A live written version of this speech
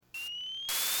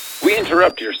We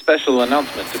interrupt your special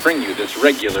announcement to bring you this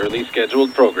regularly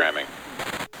scheduled programming.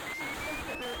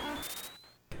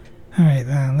 Alright,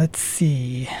 let's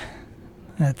see.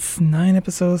 That's 9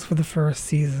 episodes for the first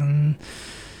season.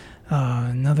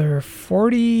 Another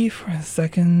 40 for the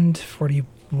second,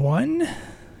 41.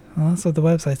 Well, that's what the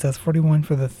website says. 41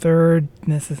 for the third.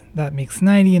 That makes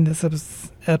 90, and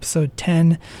this episode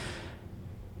 10.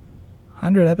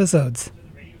 100 episodes.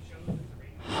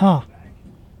 Huh.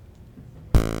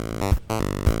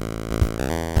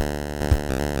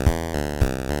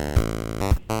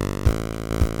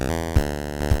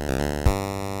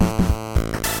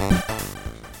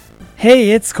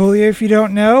 Hey, it's Coolio if you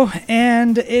don't know,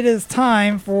 and it is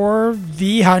time for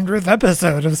the 100th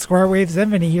episode of Square Wave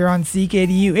Symphony here on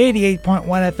CKDU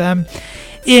 88.1 FM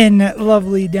in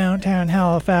lovely downtown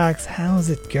Halifax.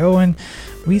 How's it going?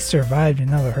 We survived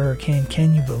another hurricane,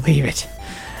 can you believe it?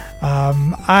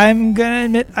 I'm gonna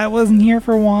admit I wasn't here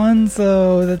for one,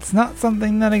 so that's not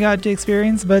something that I got to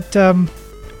experience, but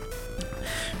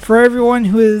for everyone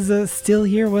who is still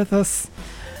here with us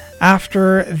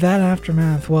after that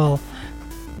aftermath, well,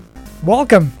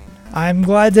 welcome. I'm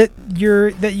glad that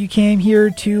you came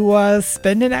here to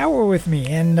spend an hour with me,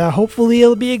 and hopefully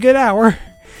it'll be a good hour.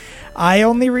 I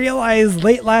only realized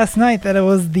late last night that it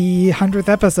was the 100th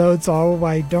episode, so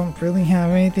I don't really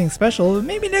have anything special.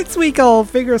 Maybe next week I'll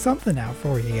figure something out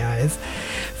for you guys.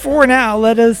 For now,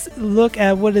 let us look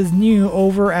at what is new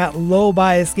over at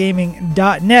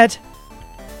lowbiasgaming.net.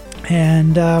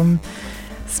 And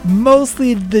it's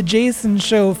mostly the Jason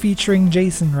show featuring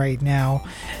Jason right now.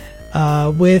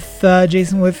 With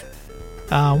Jason with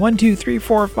 1, 2, 3,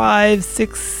 4, 5,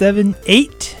 6, 7,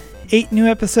 8 new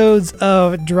episodes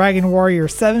of Dragon Warrior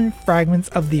 7 Fragments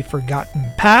of the Forgotten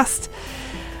Past.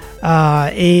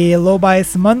 A Low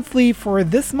Bias monthly for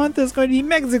this month is going to be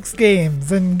Megxix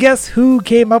Games, and guess who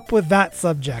came up with that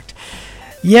subject?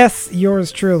 Yes,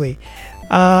 yours truly.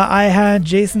 I had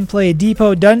Jason play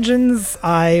Depot Dungeons.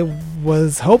 I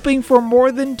was hoping for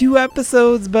more than 2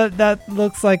 episodes, but that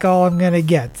looks like all I'm gonna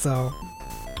get, so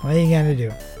what are you gonna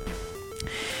do?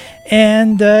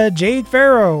 And Jade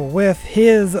Farrow with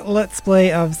his Let's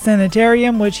Play of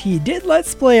Sanitarium, which he did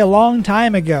Let's Play a long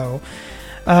time ago.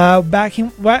 Back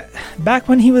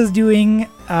when he was doing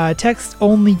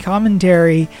text-only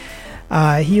commentary,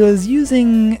 he was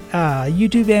using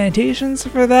YouTube annotations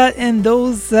for that, and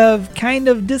those have kind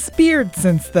of disappeared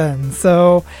since then.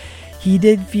 So he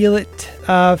did feel it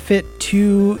fit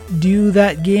to do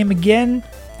that game again.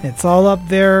 It's all up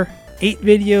there. 8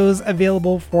 videos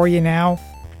available for you now.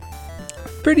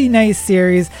 Pretty nice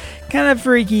series. Kind of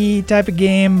freaky type of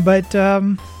game, but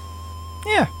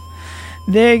yeah,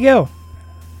 there you go.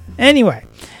 Anyway,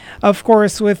 of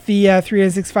course, with the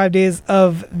 365 days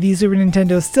of the Super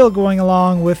Nintendo still going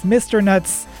along with Mr.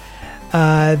 Nuts,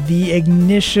 the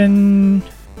Ignition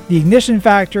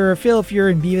Factor, Feel Fear,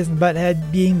 and Beavis and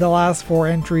Butthead being the last 4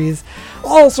 entries.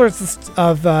 All sorts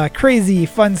of crazy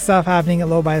fun stuff happening at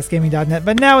lowbiasgaming.net.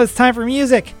 But now it's time for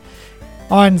music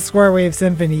on Square Wave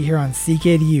Symphony here on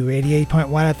CKDU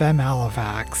 88.1 FM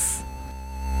Halifax.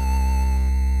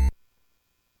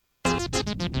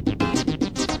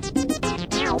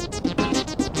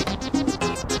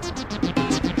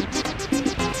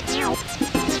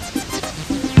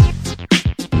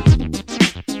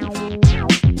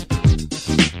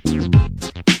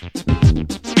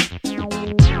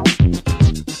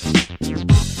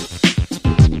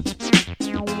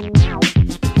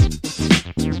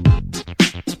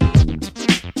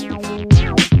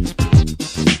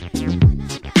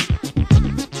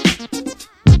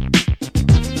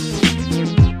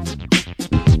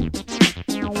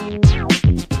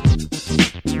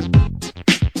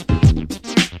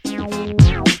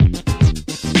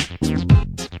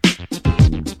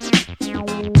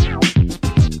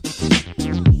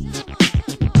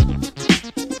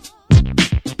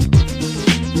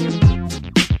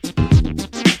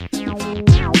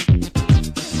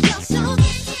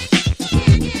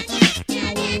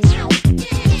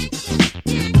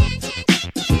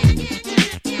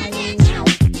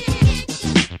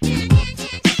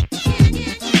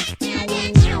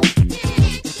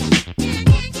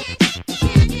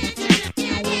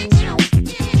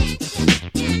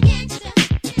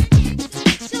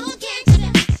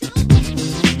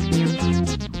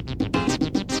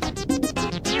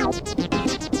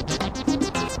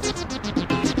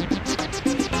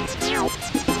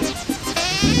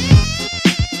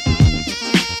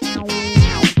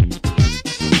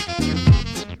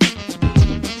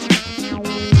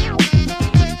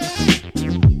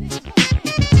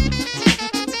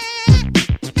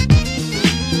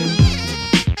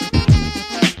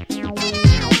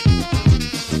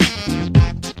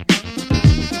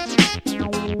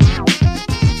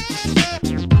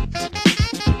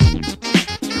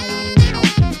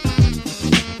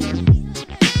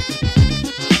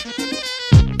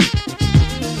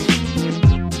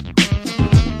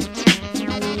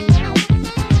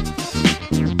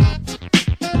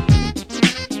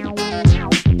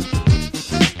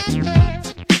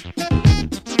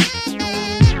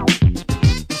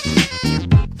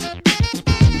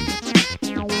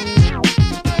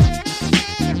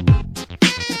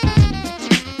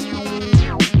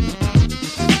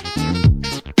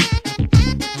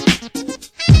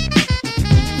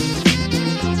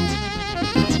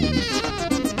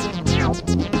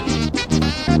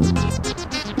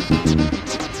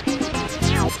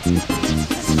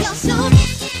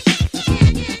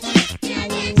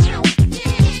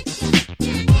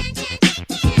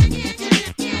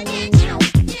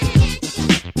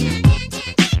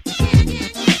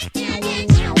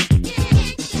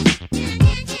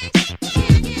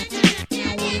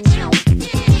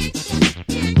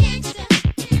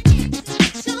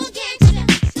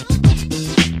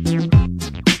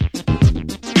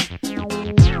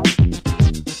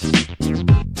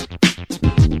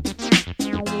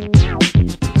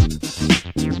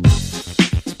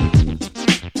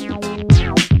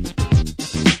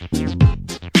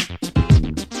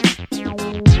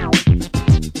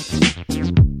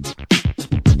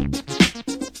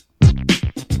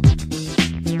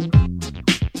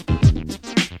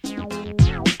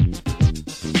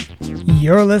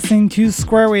 You're listening to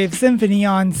Square Wave Symphony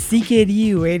on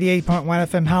CKDU 88.1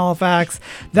 FM Halifax.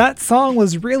 That song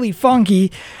was really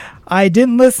funky. I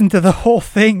didn't listen to the whole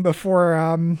thing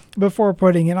before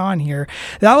putting it on here.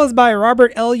 That was by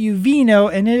Robert L.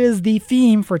 Uvino, and it is the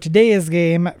theme for today's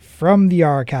game from the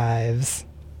archives.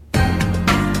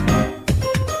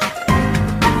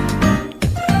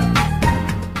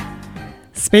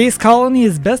 Space Colony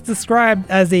is best described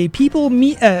as a people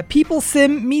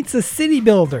sim meets a city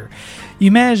builder. You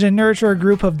manage and nurture a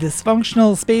group of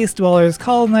dysfunctional space dwellers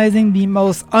colonizing the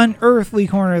most unearthly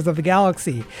corners of the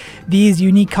galaxy. These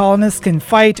unique colonists can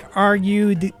fight,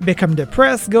 argue, become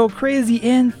depressed, go crazy,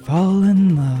 and fall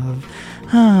in love.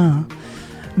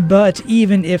 But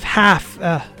even if half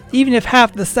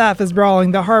the staff is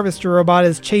brawling, the harvester robot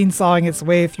is chainsawing its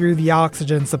way through the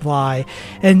oxygen supply,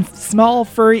 and small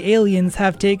furry aliens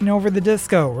have taken over the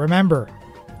disco. Remember,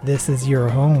 this is your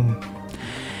home.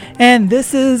 And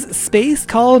this is Space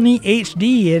Colony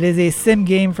HD. It is a sim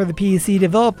game for the PC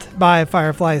developed by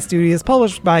Firefly Studios,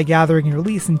 published by Gathering and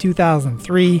released in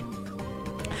 2003.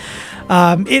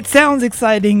 It sounds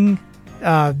exciting.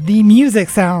 The music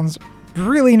sounds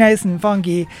really nice and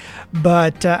funky,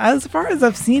 but as far as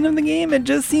I've seen of the game, it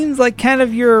just seems like kind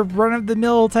of your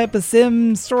run-of-the-mill type of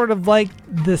sim, sort of like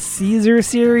the Caesar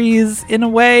series in a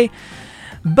way.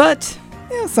 But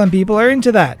some people are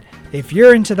into that. If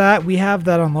you're into that, we have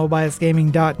that on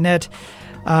lowbiasgaming.net.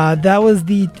 That was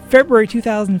the February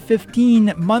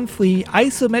 2015 monthly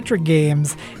isometric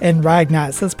games, and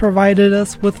Ragnats has provided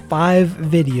us with 5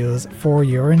 videos for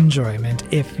your enjoyment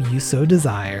if you so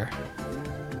desire.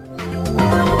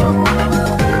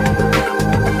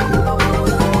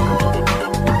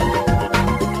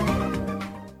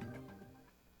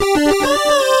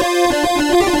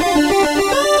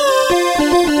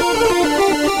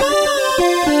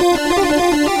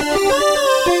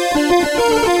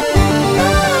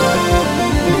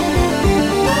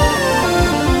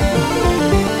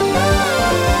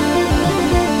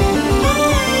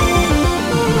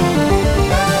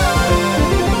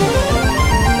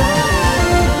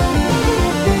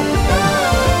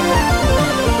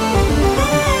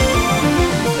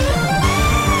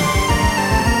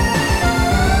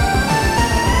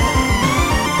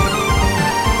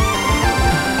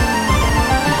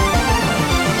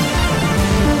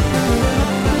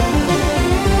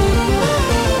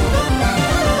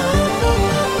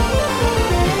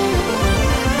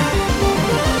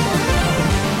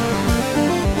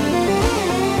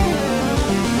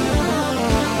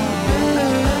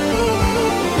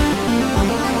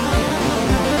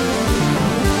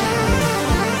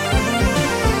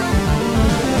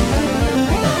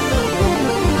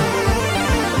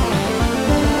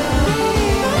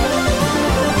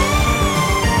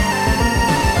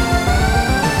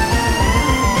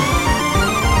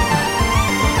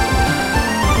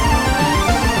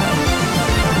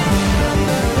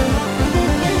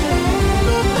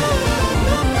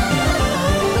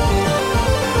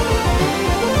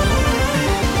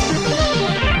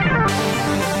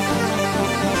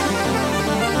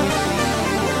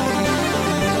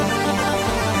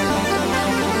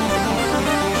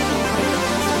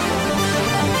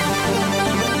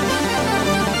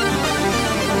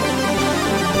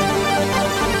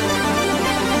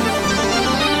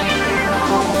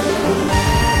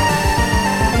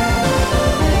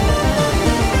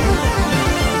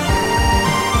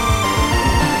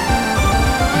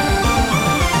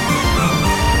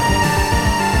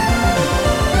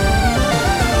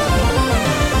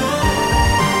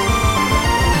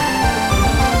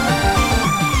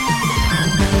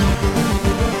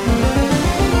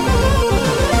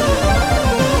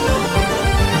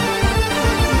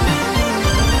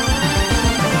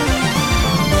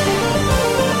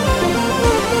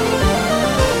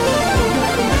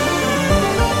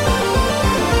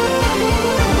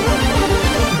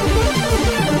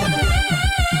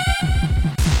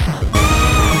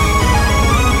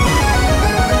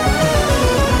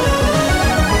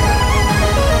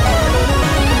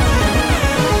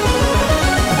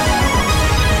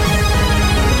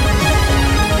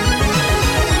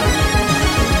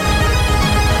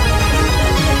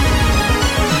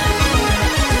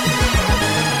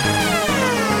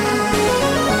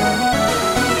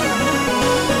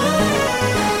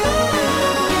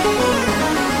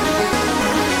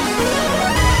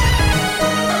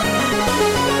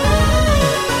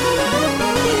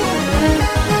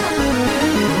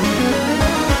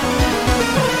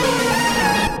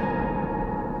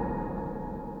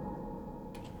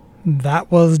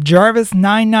 That was Jarvis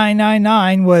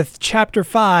 9999 with Chapter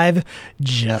 5,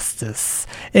 Justice.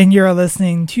 And you're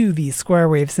listening to the Square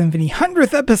Wave Symphony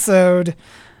 100th episode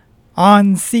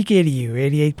on CKDU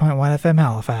 88.1 FM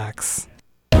Halifax.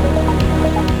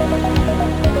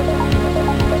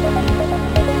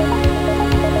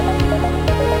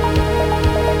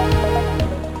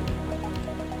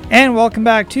 And welcome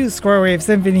back to Square Wave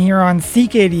Symphony here on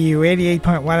CKDU 88.1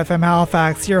 FM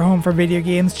Halifax, your home for video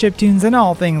games, chiptunes, and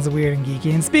all things weird and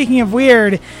geeky. And speaking of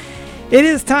weird, it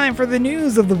is time for the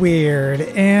news of the weird.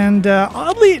 And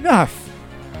oddly enough,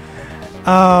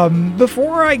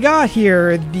 before I got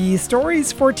here, the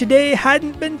stories for today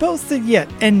hadn't been posted yet,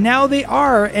 and now they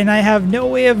are, and I have no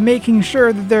way of making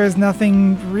sure that there is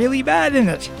nothing really bad in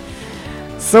it.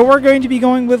 So we're going to be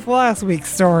going with last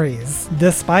week's stories,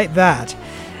 despite that.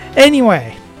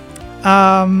 Anyway,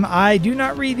 I do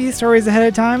not read these stories ahead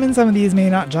of time, and some of these may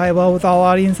not jive well with all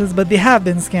audiences, but they have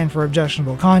been scanned for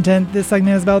objectionable content. This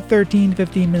segment is about 13 to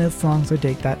 15 minutes long, so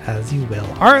take that as you will.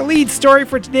 Our lead story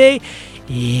for today,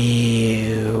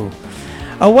 ew.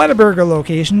 A Whataburger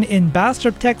location in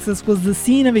Bastrop, Texas was the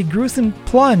scene of a gruesome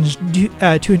plunge to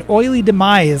an oily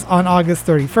demise on August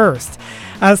 31st.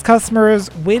 As customers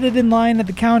waited in line at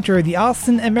the counter, the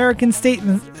Austin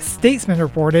American-Statesman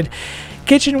reported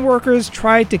kitchen workers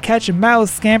tried to catch a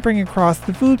mouse scampering across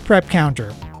the food prep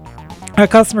counter. A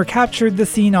customer captured the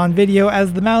scene on video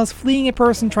as the mouse, fleeing a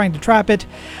person trying to trap it,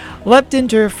 leapt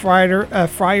into a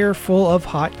fryer full of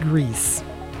hot grease.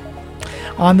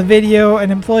 On the video,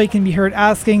 an employee can be heard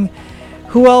asking,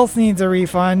 "Who else needs a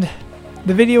refund?"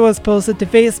 The video was posted to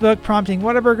Facebook, prompting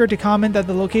Whataburger to comment that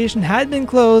the location had been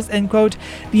closed and, quote,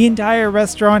 "The entire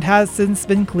restaurant has since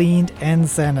been cleaned and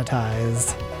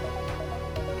sanitized."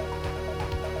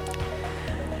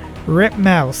 Rip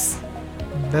mouse.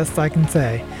 Best I can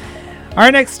say.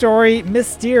 Our next story,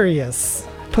 mysterious.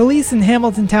 Police in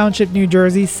Hamilton Township, New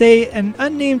Jersey say an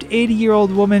unnamed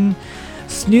 80-year-old woman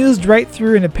snoozed right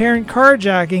through an apparent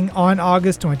carjacking on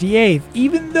August 28th,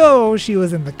 even though she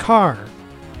was in the car.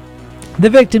 The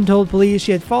victim told police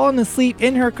she had fallen asleep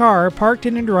in her car parked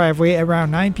in a driveway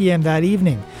around 9 p.m. that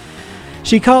evening.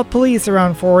 She called police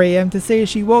around 4 a.m. to say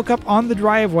she woke up on the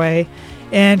driveway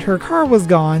and her car was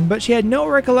gone, but she had no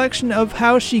recollection of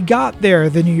how she got there,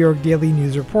 the New York Daily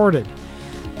News reported.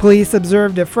 Police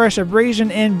observed a fresh abrasion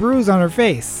and bruise on her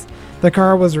face. The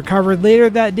car was recovered later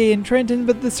that day in Trenton,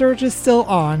 but the search is still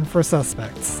on for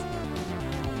suspects.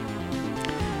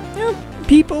 You know,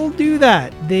 people do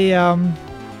that. They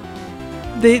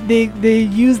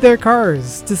use their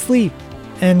cars to sleep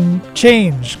and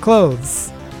change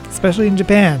clothes, especially in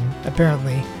Japan,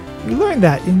 apparently. We learned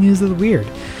that in News of the Weird.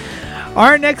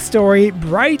 Our next story,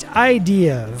 bright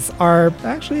ideas, are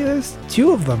actually, there's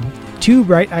two of them. Two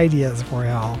bright ideas for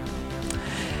y'all.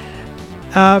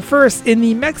 First, in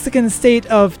the Mexican state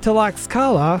of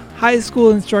Tlaxcala, high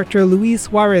school instructor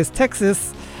Luis Juarez,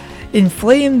 Texas,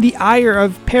 inflamed the ire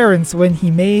of parents when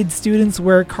he made students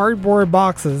wear cardboard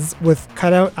boxes with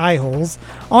cutout eye holes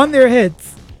on their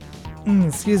heads,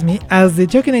 as they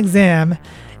took an exam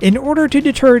in order to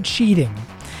deter cheating.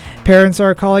 Parents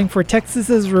are calling for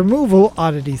Texas's removal,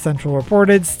 Oddity Central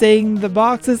reported, saying the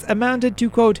boxes amounted to,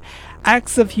 quote,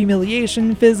 acts of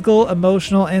humiliation, physical,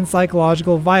 emotional, and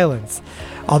psychological violence.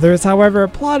 Others, however,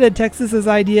 applauded Texas's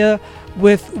idea,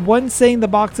 with one saying the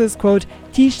boxes, quote,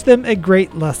 teach them a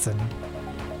great lesson.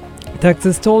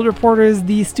 Texas told reporters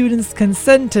the students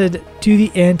consented to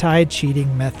the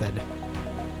anti-cheating method.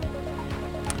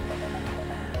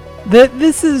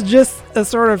 This is just a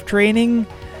sort of training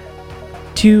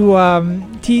to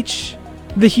teach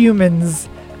the humans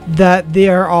that they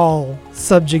are all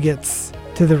subjugates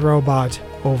to the robot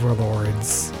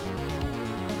overlords.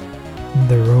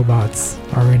 The robots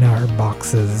are in our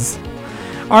boxes.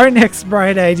 Our next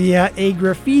bright idea, a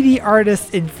graffiti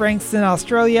artist in Frankston,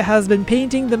 Australia, has been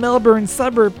painting the Melbourne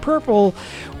suburb purple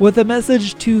with a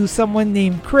message to someone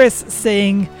named Chris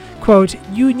saying, quote,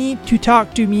 you need to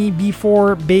talk to me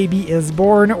before baby is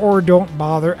born or don't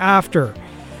bother after.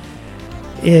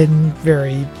 In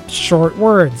very short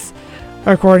words,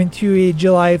 according to a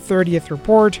July 30th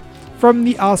report from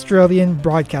the Australian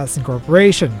Broadcasting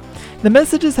Corporation. The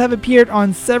messages have appeared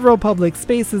on several public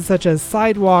spaces such as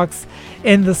sidewalks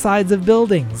and the sides of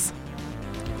buildings.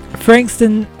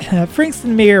 Frankston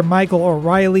Mayor Michael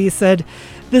O'Reilly said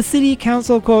the city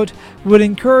council, quote, would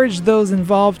encourage those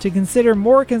involved to consider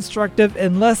more constructive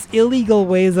and less illegal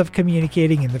ways of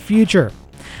communicating in the future.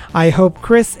 I hope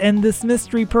Chris and this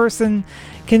mystery person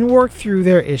can work through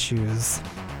their issues.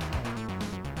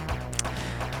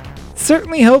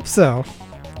 Certainly hope so.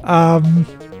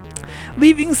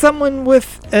 Leaving someone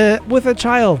with a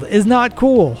child is not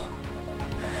cool.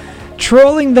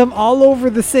 Trolling them all over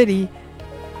the city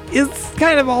is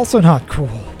kind of also not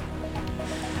cool.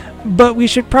 but we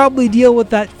should probably deal with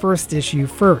that first issue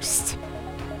first.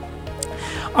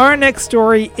 Our next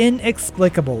story,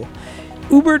 inexplicable.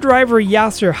 Uber driver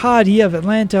Yasser Hadi of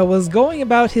Atlanta was going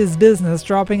about his business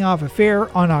dropping off a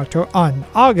fare on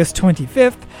August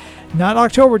 25th, not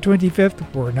October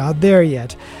 25th, we're not there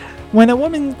yet, when a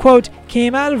woman, quote,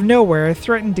 came out of nowhere,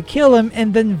 threatened to kill him,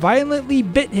 and then violently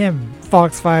bit him,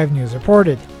 Fox 5 News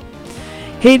reported.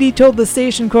 Hadi told the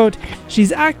station, quote,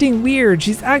 "She's acting weird,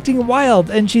 she's acting wild,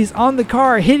 and she's on the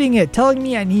car hitting it, telling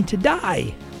me I need to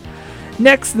die."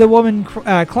 Next, the woman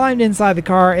climbed inside the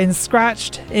car and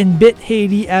scratched and bit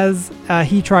Hadi as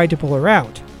he tried to pull her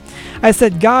out. "I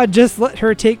said, God, just let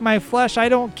her take my flesh. I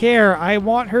don't care. I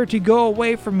want her to go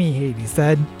away from me," Hadi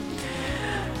said.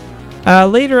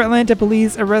 Later, Atlanta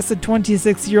police arrested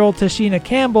 26-year-old Tashina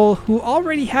Campbell, who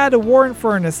already had a warrant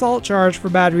for an assault charge for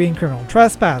battery and criminal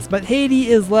trespass, but Hadi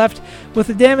is left with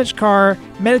a damaged car,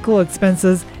 medical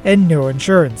expenses, and no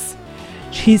insurance.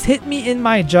 "She's hit me in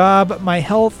my job, my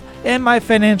health, and my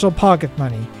financial pocket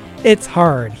money. It's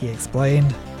hard," he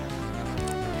explained.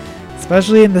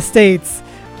 Especially in the States,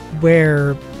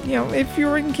 where, if you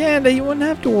were in Canada, you wouldn't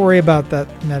have to worry about that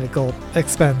medical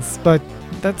expense, but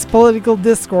that's political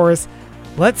discourse.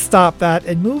 Let's stop that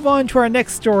and move on to our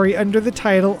next story under the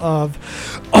title of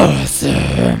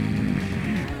Awesome.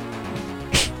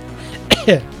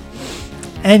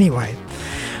 Anyway,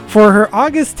 for her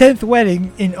August 10th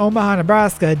wedding in Omaha,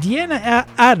 Nebraska, Deanna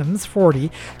Adams, 40,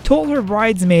 told her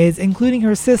bridesmaids, including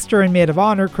her sister and maid of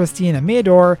honor, Christina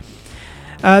Mador,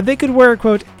 they could wear,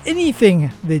 quote,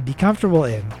 anything they'd be comfortable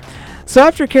in. So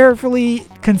after carefully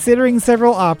considering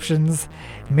several options,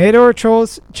 Mador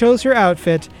chose her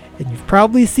outfit, and you've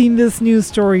probably seen this news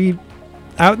story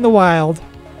out in the wild,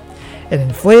 an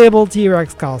inflatable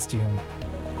T-Rex costume.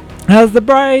 As the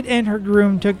bride and her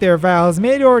groom took their vows,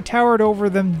 Mador towered over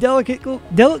them, delicately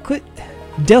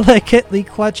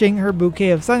clutching her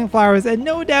bouquet of sunflowers and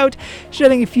no doubt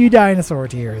shedding a few dinosaur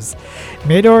tears.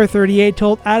 Mador, 38,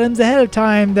 told Adams ahead of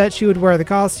time that she would wear the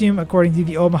costume, according to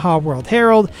the Omaha World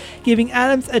Herald, giving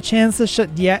Adams a chance to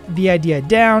shut the idea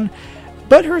down,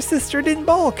 but her sister didn't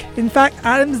balk. In fact,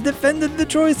 Adams defended the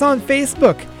choice on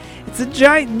Facebook. "It's a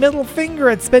giant middle finger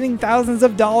at spending thousands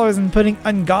of dollars and putting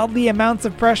ungodly amounts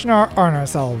of pressure on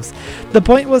ourselves. The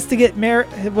point was to get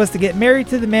married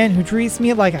to the man who treats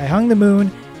me like I hung the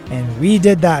moon, and we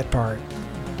did that part."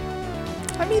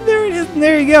 I mean, there it is, and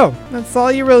there you go. That's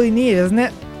all you really need, isn't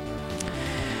it?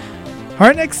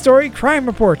 Our next story, crime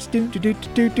reports.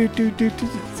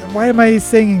 Why am I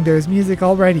singing? There's music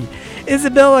already.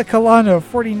 Isabella Colano,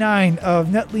 49,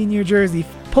 of Nutley, New Jersey,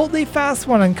 pulled a fast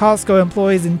one on Costco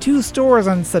employees in 2 stores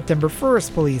on September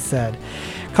 1st, police said.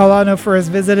 Colano first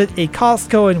visited a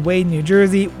Costco in Wayne, New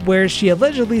Jersey, where she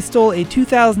allegedly stole a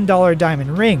 $2,000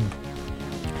 diamond ring.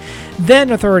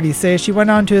 Then, authorities say, she went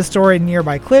on to a store in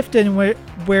nearby Clifton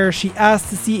where she asked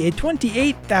to see a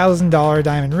 $28,000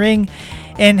 diamond ring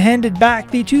and handed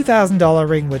back the $2,000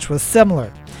 ring, which was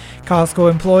similar.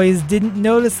 Costco employees didn't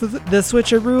notice the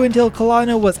switcheroo until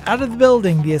Colano was out of the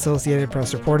building, the Associated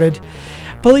Press reported.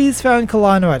 Police found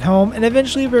Colano at home and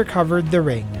eventually recovered the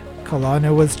ring.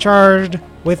 Colano was charged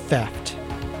with theft.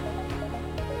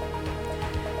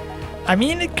 I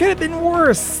mean, it could have been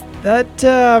worse. That,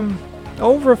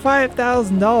 over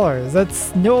 $5,000.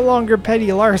 That's no longer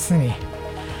petty larceny.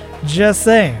 Just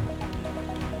saying.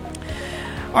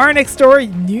 Our next story,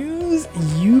 news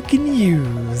you can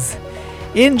use.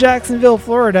 In Jacksonville,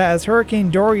 Florida, as Hurricane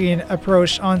Dorian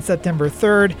approached on September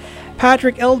 3rd,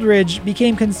 Patrick Eldridge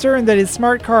became concerned that his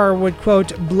smart car would,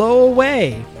 quote, blow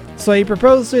away. So he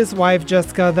proposed to his wife,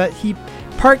 Jessica, that he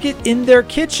park it in their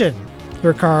kitchen.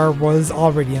 Her car was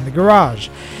already in the garage.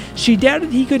 She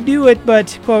doubted he could do it,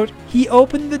 but, quote, he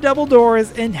opened the double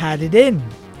doors and had it in.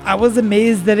 "I was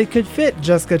amazed that it could fit,"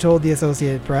 Jessica told the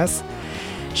Associated Press.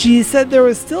 She said there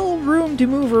was still room to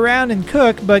move around and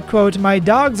cook, but, quote, "my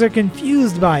dogs are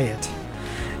confused by it."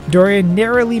 Dorian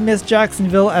narrowly missed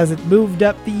Jacksonville as it moved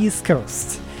up the East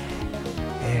Coast.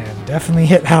 And definitely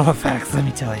hit Halifax, let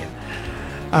me tell you.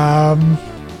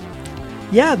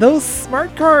 Yeah, those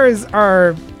smart cars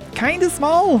are kind of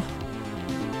small.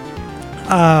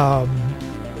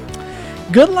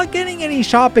 Good luck getting any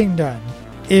shopping done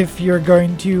if you're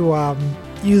going to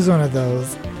use one of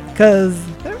those, because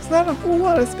there's not a whole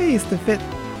lot of space to fit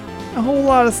a whole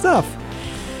lot of stuff.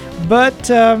 But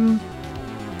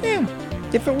yeah,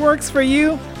 if it works for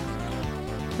you,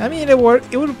 I mean, it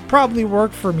would probably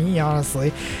work for me,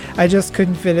 honestly. I just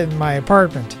couldn't fit it in my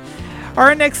apartment.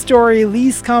 Our next story,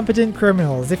 least competent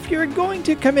criminals. If you're going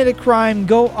to commit a crime,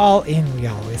 go all in, we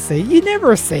always say. You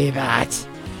never say that.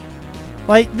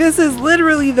 Like, this is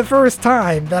literally the first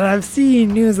time that I've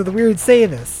seen News of the Weird say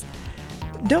this.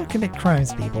 Don't commit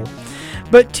crimes, people.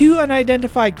 But two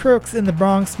unidentified crooks in the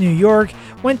Bronx, New York,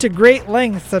 went to great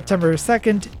lengths September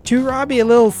 2nd to rob a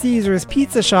Little Caesars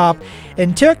pizza shop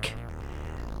and took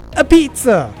a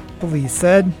pizza, police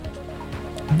said.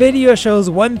 Video shows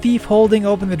one thief holding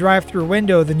open the drive-thru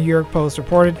window, the New York Post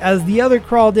reported, as the other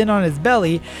crawled in on his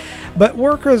belly, but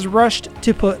workers rushed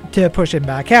to push him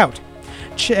back out.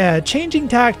 Changing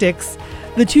tactics,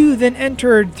 the two then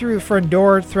entered through the front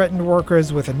door, threatened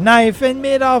workers with a knife, and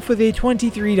made off with a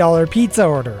 $23 pizza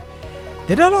order.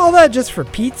 They did all that just for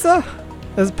pizza?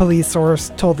 As a police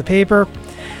source told the paper.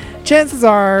 Chances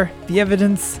are the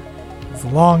evidence is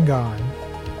long gone.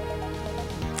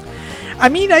 I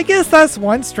mean, I guess that's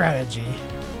one strategy.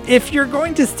 If you're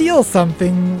going to steal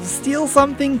something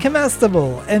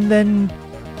comestible and then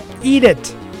eat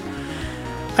it.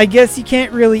 I guess you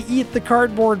can't really eat the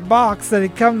cardboard box that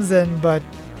it comes in, but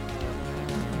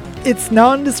it's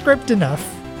nondescript enough,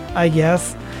 I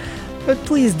guess. But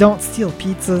please don't steal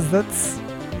pizzas. That's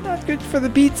not good for the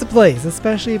pizza place,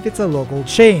 especially if it's a local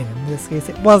chain. In this case,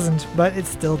 it wasn't, but it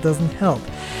still doesn't help.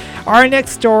 Our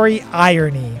next story,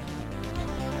 irony.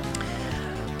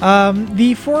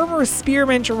 The former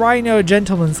Spearmint Rhino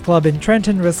Gentlemen's Club in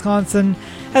Trenton, Wisconsin,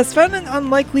 has found an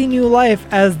unlikely new life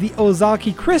as the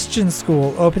Ozaki Christian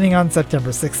School, opening on September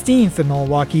 16th, the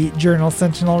Milwaukee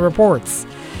Journal-Sentinel reports.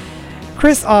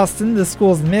 Chris Austin, the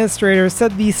school's administrator,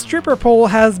 said the stripper pole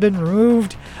has been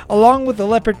removed, along with the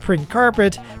leopard print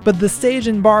carpet, but the stage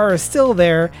and bar are still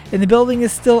there, and the building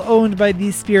is still owned by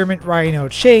the Spearmint Rhino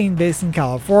chain based in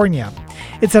California.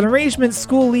 It's an arrangement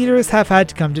school leaders have had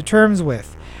to come to terms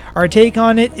with. Our take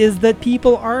on it is that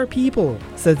people are people,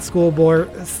 said school board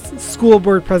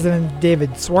president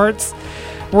David Swartz.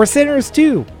 We're sinners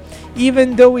too,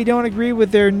 even though we don't agree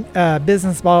with their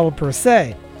business model per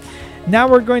se. Now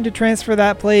we're going to transfer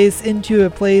that place into a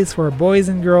place where boys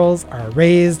and girls are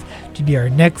raised to be our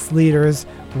next leaders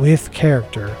with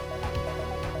character.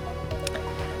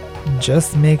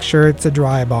 Just make sure it's a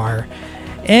dry bar.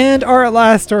 And our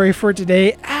last story for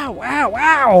today. Ow, ow,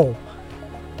 ow!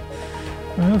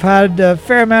 We've had a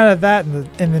fair amount of that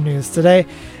in the news today.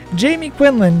 Jamie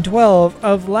Quinlan, 12,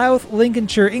 of Louth,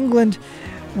 Lincolnshire, England,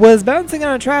 was bouncing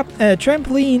on a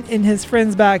trampoline in his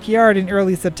friend's backyard in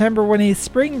early September when a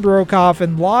spring broke off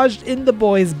and lodged in the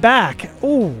boy's back.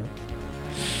 Ooh.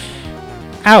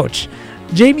 Ouch.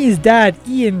 Jamie's dad,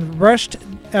 Ian, rushed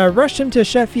him to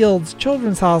Sheffield's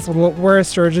Children's Hospital, where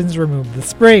surgeons removed the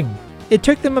spring. It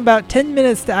took them about 10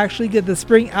 minutes to actually get the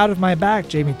spring out of my back,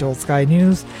 Jamie told Sky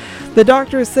News. The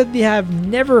doctors said they have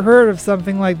never heard of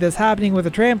something like this happening with a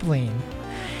trampoline.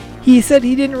 He said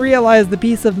he didn't realize the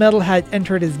piece of metal had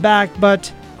entered his back,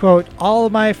 but, quote, all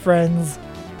of my friends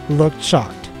looked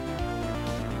shocked.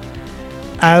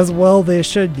 As well they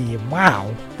should be.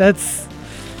 Wow. That's...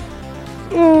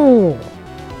 Ooh.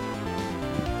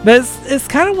 But it's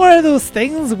kind of one of those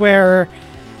things where,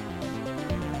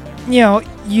 you know,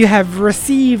 you have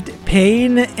received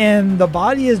pain and the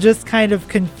body is just kind of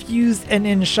confused and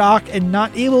in shock and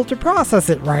not able to process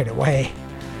it right away.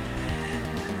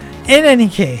 In any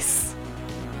case,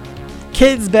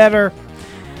 kids better,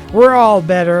 we're all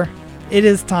better. It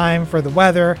is time for the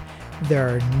weather.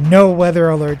 There are no weather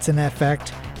alerts in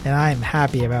effect, and I'm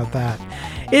happy about that.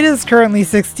 It is currently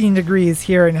 16 degrees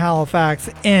here in Halifax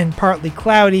and partly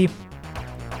cloudy.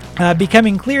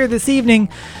 Becoming clear this evening.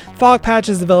 Fog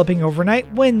patches developing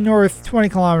overnight. Wind north 20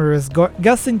 kilometers,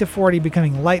 gusting to 40,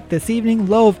 becoming light this evening.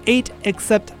 Low of 8,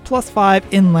 except +5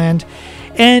 inland,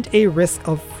 and a risk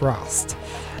of frost.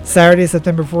 Saturday,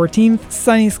 September 14th,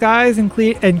 sunny skies,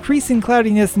 increasing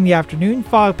cloudiness in the afternoon,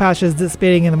 fog patches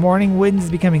dissipating in the morning,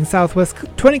 winds becoming southwest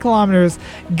 20 kilometers,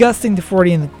 gusting to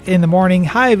 40 in the morning,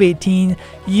 high of 18,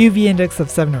 UV index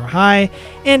of 7 or high,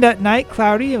 and at night,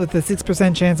 cloudy with a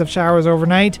 6% chance of showers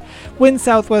overnight, wind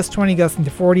southwest 20 gusting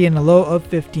to 40 and a low of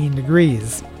 15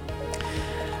 degrees.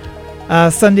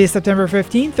 Sunday, September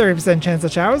 15th, 30% chance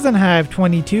of showers and a high of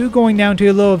 22, going down to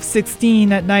a low of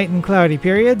 16 at night in cloudy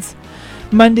periods.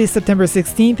 Monday, September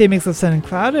 16th, a mix of sun and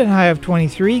cloud and a high of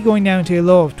 23, going down to a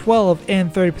low of 12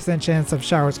 and 30% chance of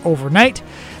showers overnight.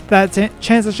 That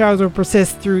chance of showers will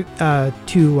persist through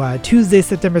to Tuesday,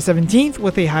 September 17th,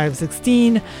 with a high of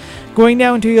 16, going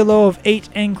down to a low of 8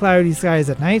 and cloudy skies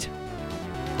at night.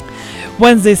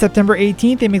 Wednesday, September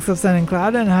 18th, a mix of sun and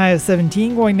cloud and a high of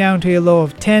 17, going down to a low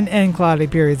of 10 and cloudy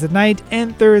periods at night.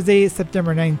 And Thursday,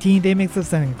 September 19th, a mix of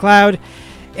sun and cloud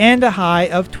and a high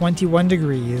of 21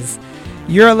 degrees.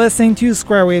 You're listening to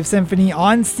Square Wave Symphony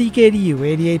on CKDU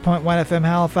 88.1 FM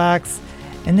Halifax,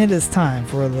 and it is time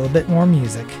for a little bit more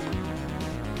music.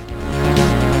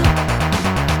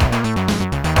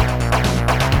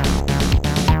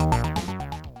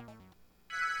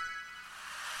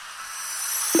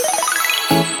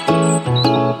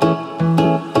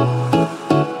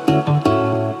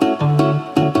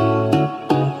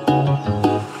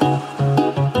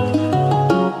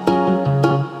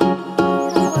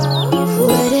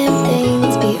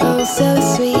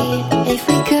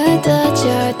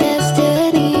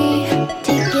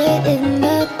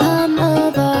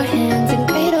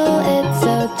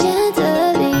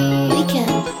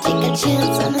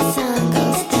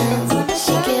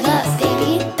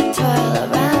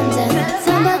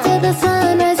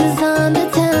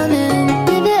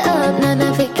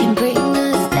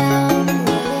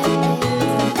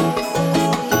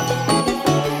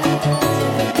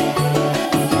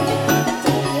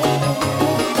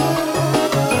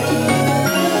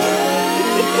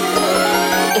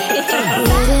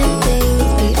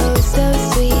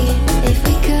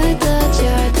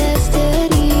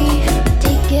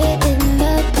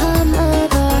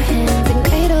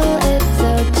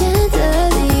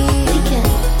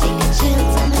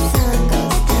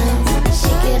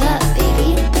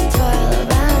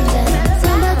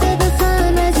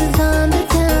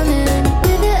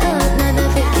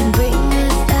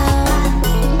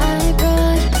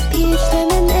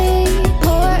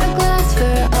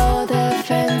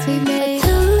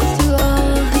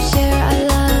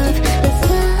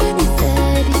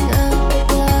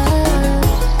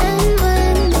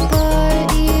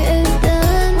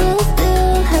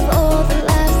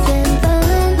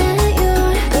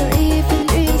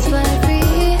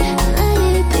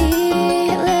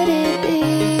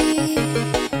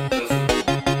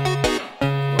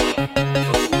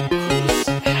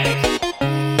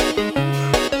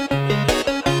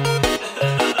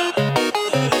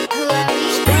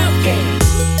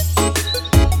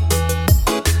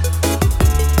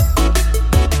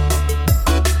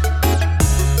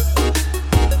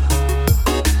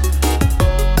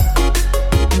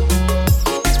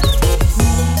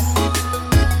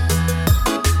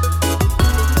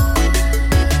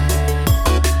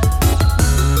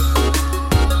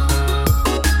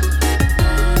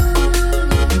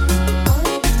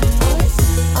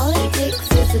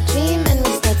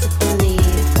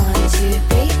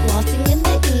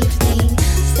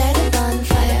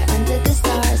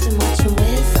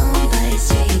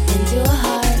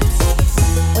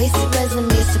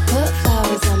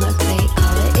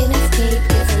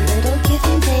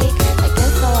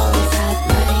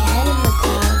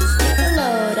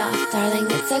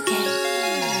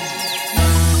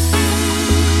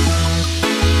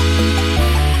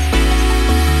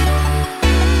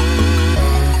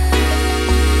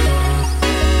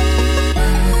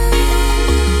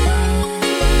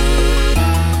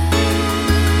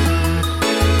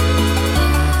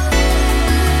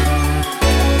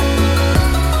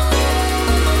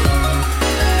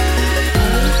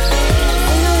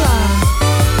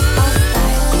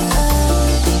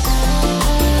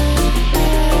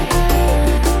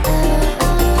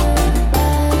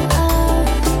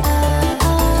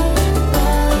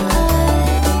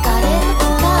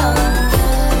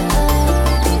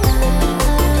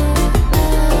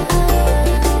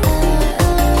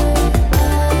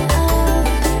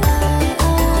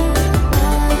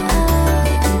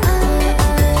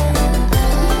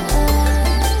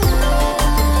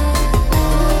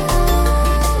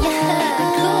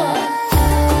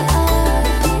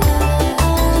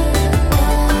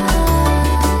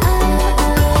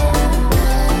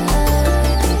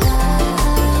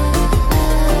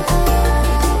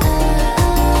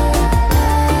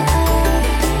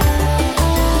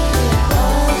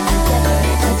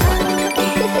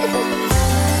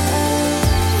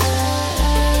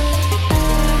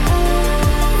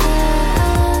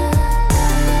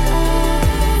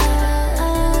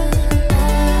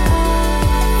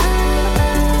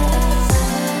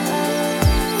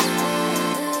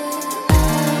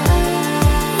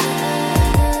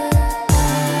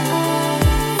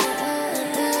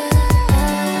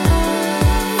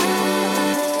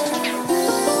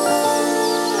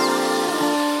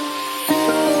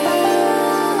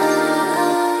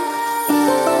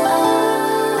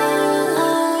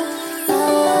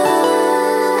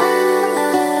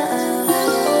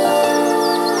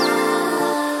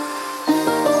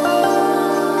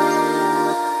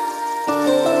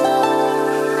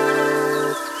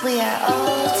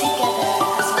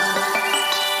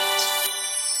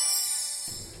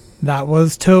 That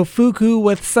was Tofuku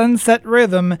with Sunset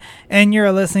Rhythm, and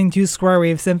you're listening to Square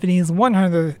Wave Symphony's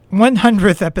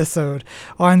 100th episode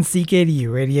on CKDU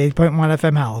 88.1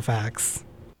 FM Halifax.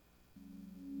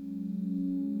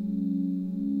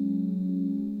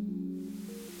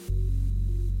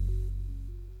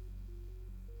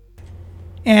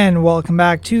 And welcome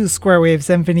back to Square Wave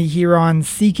Symphony here on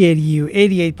CKDU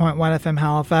 88.1 FM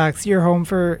Halifax, your home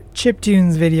for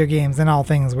chiptunes, video games, and all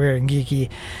things weird and geeky.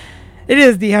 It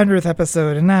is the 100th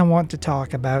episode, and I want to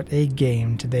talk about a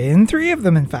game today, and 3 of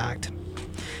them, in fact.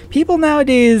 People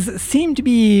nowadays seem to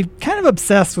be kind of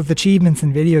obsessed with achievements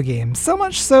in video games, so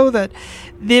much so that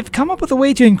they've come up with a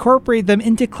way to incorporate them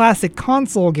into classic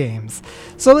console games.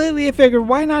 So lately I figured,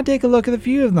 why not take a look at a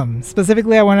few of them?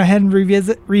 Specifically, I went ahead and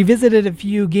revisited a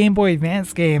few Game Boy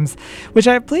Advance games, which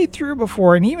I've played through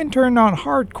before, and even turned on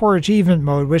hardcore achievement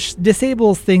mode, which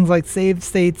disables things like save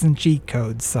states and cheat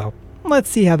codes, so let's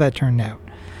see how that turned out.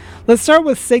 Let's start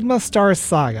with Sigma Star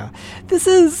Saga. This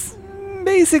is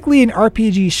basically an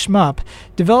RPG shmup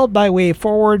developed by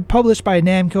WayForward, published by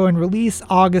Namco, and released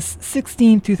August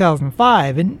 16,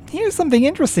 2005. And here's something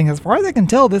interesting. As far as I can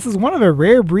tell, this is one of a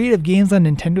rare breed of games on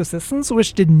Nintendo systems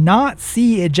which did not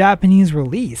see a Japanese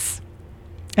release.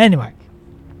 Anyway,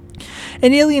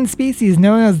 an alien species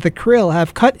known as the Krill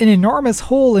have cut an enormous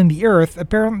hole in the earth,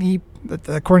 apparently,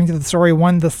 according to the story,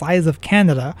 one the size of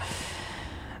Canada,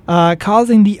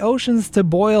 causing the oceans to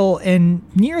boil and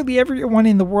nearly everyone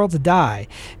in the world to die.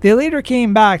 They later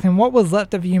came back, and what was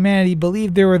left of humanity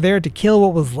believed they were there to kill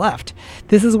what was left.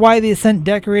 This is why they sent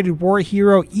decorated war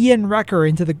hero Ian Wrecker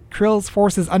into the Krill's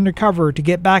forces undercover to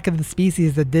get back at the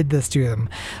species that did this to them.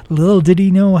 Little did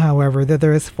he know, however, that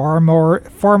there is far more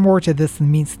to this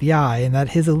than meets the eye, and that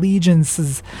his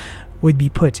allegiances would be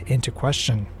put into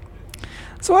question.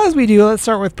 So as we do, let's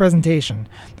start with presentation.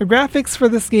 The graphics for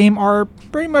this game are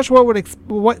pretty much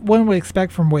what one would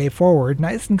expect from WayForward,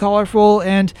 nice and colorful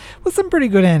and with some pretty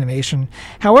good animation.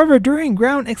 However, during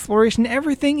ground exploration,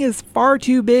 everything is far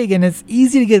too big and it's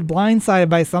easy to get blindsided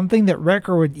by something that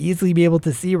Wrecker would easily be able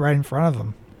to see right in front of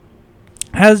him.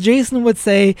 As Jason would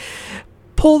say,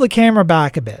 pull the camera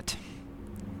back a bit.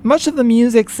 Much of the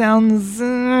music sounds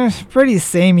pretty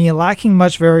samey, lacking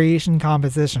much variation in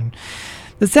composition.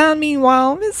 The sound,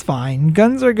 meanwhile, is fine.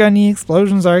 Guns are gunny,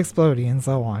 explosions are exploding, and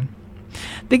so on.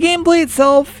 The gameplay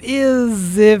itself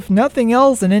is, if nothing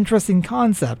else, an interesting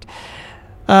concept.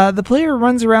 The player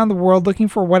runs around the world looking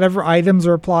for whatever items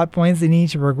or plot points they need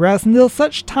to progress until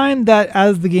such time that,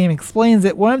 as the game explains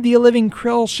it, one of the living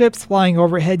Krill ships flying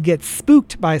overhead gets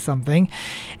spooked by something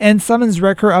and summons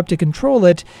Wrecker up to control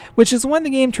it, which is when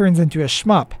the game turns into a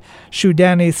shmup. Shoot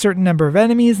down a certain number of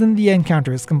enemies and the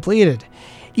encounter is completed.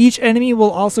 Each enemy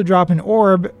will also drop an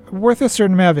orb worth a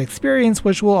certain amount of experience,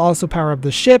 which will also power up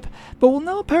the ship, but will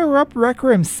not power up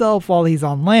Wrecker himself while he's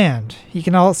on land. He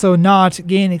can also not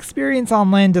gain experience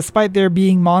on land despite there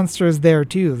being monsters there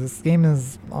too. This game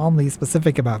is oddly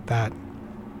specific about that.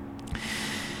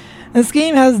 This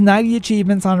game has 90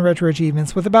 achievements on Retro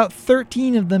Achievements, with about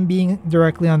 13 of them being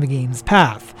directly on the game's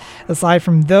path. Aside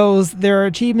from those, there are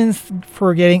achievements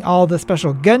for getting all the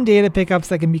special gun data pickups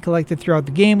that can be collected throughout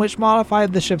the game, which modify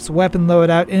the ship's weapon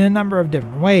loadout in a number of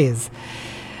different ways.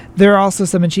 There are also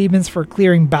some achievements for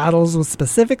clearing battles with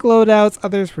specific loadouts,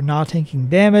 others for not taking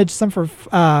damage, some for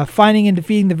finding and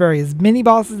defeating the various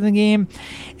mini-bosses in the game,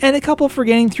 and a couple for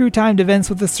getting through timed events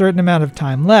with a certain amount of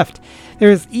time left. There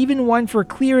is even one for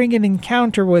clearing an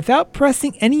encounter without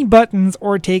pressing any buttons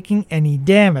or taking any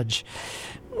damage,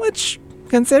 which,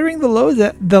 considering the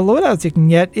loadouts you can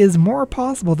get, is more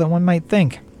possible than one might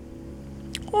think.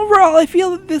 Overall, I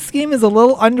feel that this game is a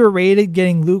little underrated,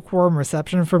 getting lukewarm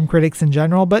reception from critics in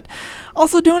general, but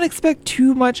also don't expect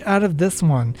too much out of this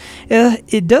one.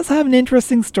 It does have an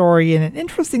interesting story and an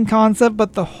interesting concept,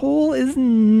 but the whole is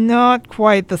not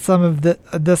quite the sum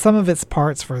of its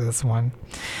parts for this one.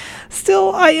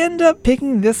 Still, I end up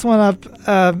picking this one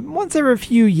up once every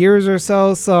few years or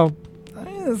so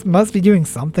this must be doing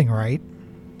something right.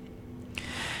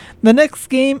 The next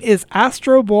game is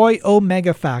Astro Boy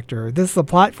Omega Factor. This is a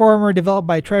platformer developed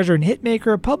by Treasure and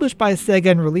Hitmaker, published by Sega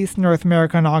and released in North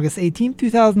America on August 18,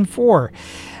 2004.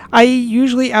 I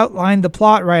usually outline the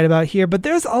plot right about here, but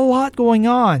there's a lot going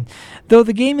on. Though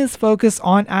the game is focused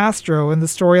on Astro and the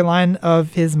storyline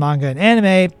of his manga and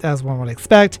anime, as one would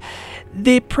expect,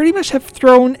 they pretty much have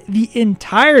thrown the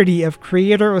entirety of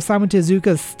creator Osamu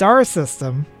Tezuka's Star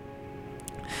System,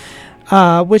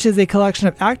 which is a collection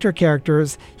of actor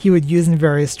characters he would use in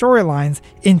various storylines,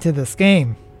 into this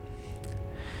game.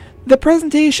 The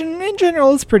presentation in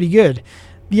general is pretty good.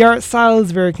 The art style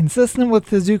is very consistent with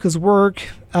Tezuka's work.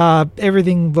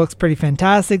 Everything looks pretty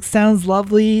fantastic, sounds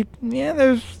lovely. Yeah,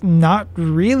 there's not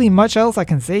really much else I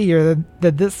can say here.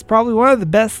 That this is probably one of the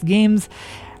best games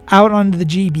out on the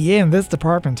GBA in this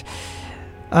department.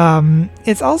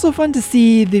 It's also fun to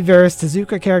see the various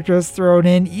Tezuka characters thrown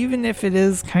in, even if it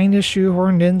is kind of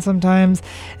shoehorned in sometimes,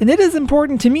 and it is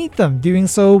important to meet them. Doing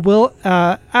so will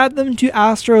add them to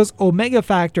Astro's Omega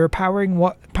Factor, powering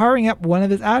up one of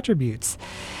his attributes.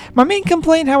 My main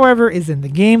complaint, however, is in the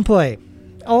gameplay.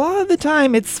 A lot of the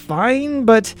time it's fine,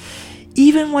 but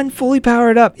even when fully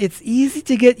powered up, it's easy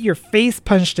to get your face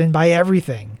punched in by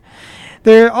everything.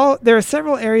 There are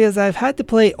several areas I've had to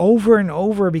play over and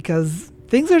over because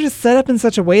things are just set up in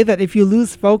such a way that if you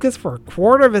lose focus for a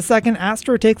quarter of a second,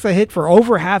 Astro takes a hit for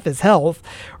over half his health,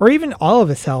 or even all of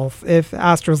his health if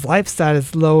Astro's life stat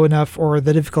is low enough or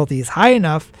the difficulty is high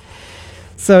enough.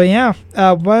 So yeah,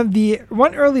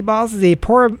 one early boss is a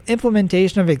poor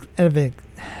implementation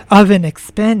of an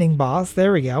expanding boss.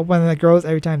 There we go, one that grows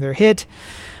every time they're hit,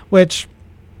 which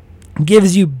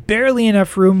gives you barely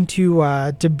enough room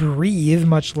to breathe,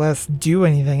 much less do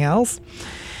anything else.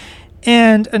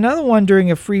 And another one during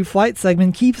a free flight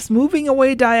segment keeps moving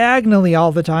away diagonally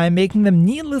all the time, making them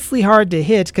needlessly hard to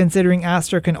hit, considering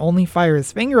Astro can only fire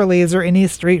his finger laser in a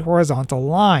straight horizontal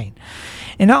line.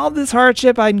 And all this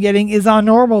hardship I'm getting is on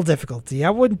normal difficulty.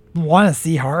 I wouldn't want to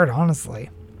see hard,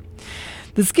 honestly.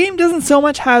 This game doesn't so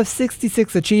much have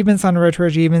 66 achievements on Retro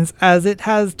Achievements as it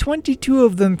has 22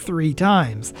 of them 3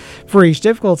 times for each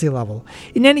difficulty level.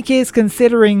 In any case,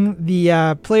 considering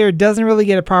the player doesn't really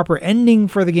get a proper ending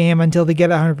for the game until they get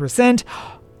 100%,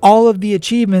 all of the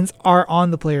achievements are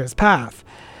on the player's path.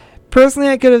 Personally,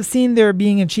 I could have seen there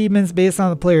being achievements based on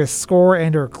the player's score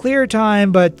and or clear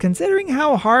time, but considering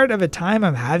how hard of a time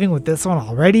I'm having with this one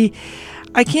already,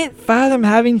 I can't fathom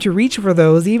having to reach for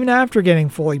those even after getting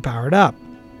fully powered up.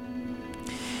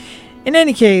 In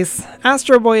any case,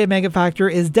 Astro Boy Omega Factor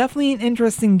is definitely an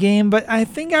interesting game, but I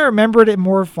think I remembered it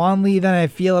more fondly than I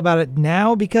feel about it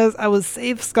now because I was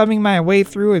safe scumming my way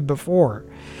through it before.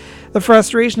 The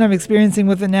frustration I'm experiencing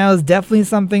with it now is definitely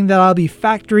something that I'll be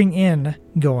factoring in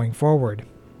going forward.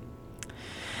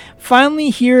 Finally,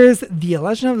 here's The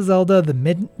Legend of Zelda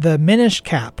The Minish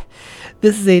Cap.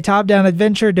 This is a top-down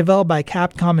adventure developed by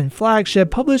Capcom and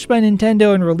Flagship, published by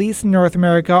Nintendo and released in North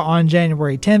America on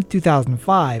January 10,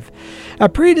 2005. A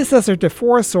predecessor to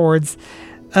Four Swords,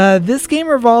 this game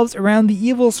revolves around the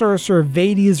evil sorcerer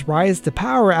Vaidy's rise to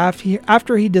power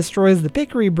after he destroys the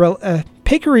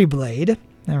Pickery Blade,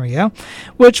 there we go,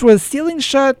 which was sealing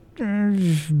shut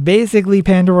basically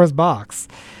Pandora's box.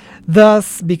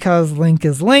 Thus, because Link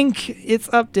is Link,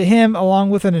 it's up to him,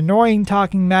 along with an annoying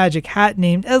talking magic hat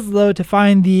named Ezlo, to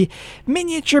find the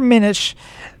miniature Minish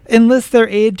enlist their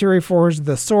aid to reforge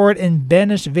the sword and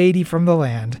banish Vadi from the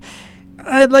land.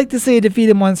 I'd like to say defeat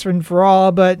him once and for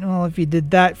all, but well, if he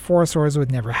did that, Four Swords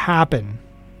would never happen.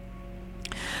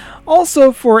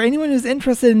 Also, for anyone who's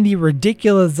interested in the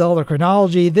ridiculous Zelda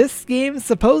chronology, this game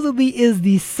supposedly is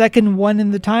the second one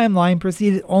in the timeline,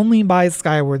 preceded only by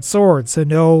Skyward Sword, so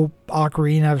no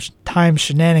Ocarina of Time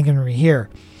shenaniganry here.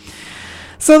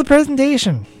 So the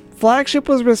presentation. Flagship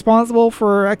was responsible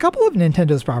for a couple of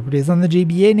Nintendo's properties on the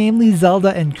GBA, namely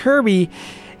Zelda and Kirby,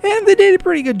 and they did a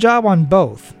pretty good job on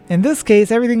both. In this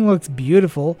case, everything looks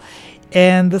beautiful,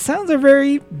 and the sounds are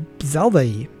very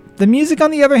Zelda-y. The music, on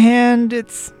the other hand,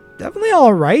 it's definitely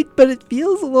alright, but it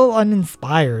feels a little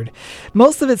uninspired.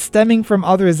 Most of it stemming from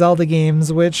other Zelda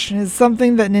games, which is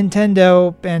something that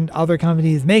Nintendo and other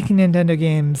companies making Nintendo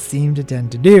games seem to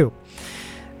tend to do.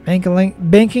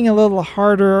 Banking a little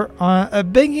hard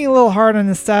on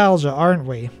nostalgia, aren't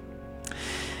we?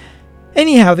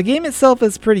 Anyhow, the game itself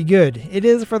is pretty good. It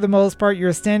is, for the most part,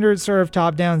 your standard sort of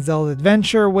top-down Zelda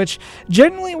adventure, which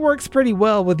generally works pretty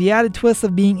well, with the added twist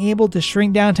of being able to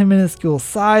shrink down to minuscule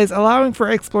size, allowing for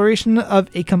exploration of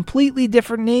a completely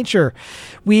different nature,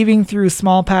 weaving through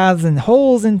small paths and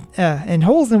holes in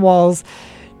walls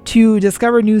to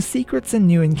discover new secrets and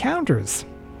new encounters.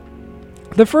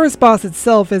 The first boss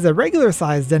itself is a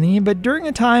regular-sized enemy, but during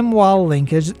a time while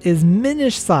Link is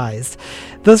Minish-sized,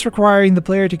 thus requiring the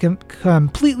player to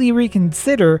completely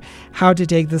reconsider how to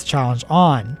take this challenge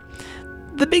on.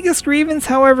 The biggest grievance,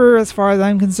 however, as far as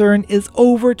I'm concerned, is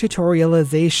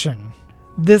over-tutorialization.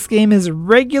 This game is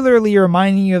regularly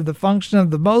reminding you of the function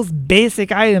of the most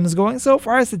basic items, going so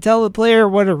far as to tell the player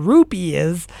what a rupee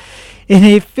is in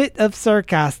a fit of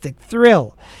sarcastic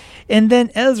thrill. And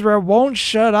then Ezra won't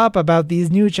shut up about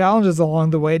these new challenges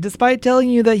along the way, despite telling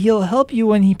you that he'll help you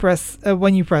when you press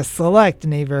select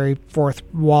in a very fourth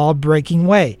wall breaking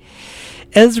way.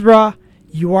 Ezra,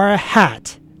 you are a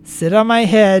hat. Sit on my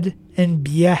head and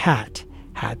be a hat.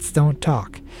 Hats don't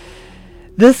talk.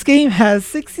 This game has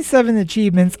 67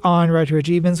 achievements on Retro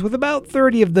Achievements, with about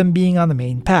 30 of them being on the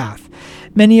main path.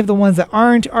 Many of the ones that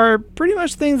aren't are pretty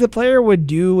much things the player would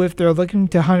do if they're looking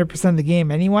to 100% the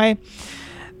game anyway.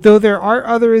 Though there are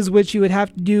others which you would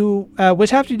have to do,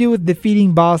 which have to do with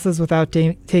defeating bosses without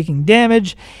taking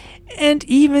damage, and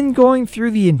even going through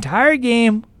the entire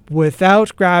game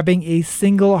without grabbing a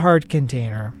single heart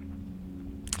container.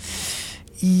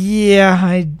 Yeah,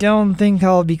 I don't think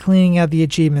I'll be cleaning out the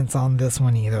achievements on this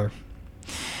one either.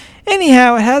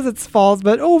 Anyhow, it has its faults,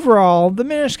 but overall, the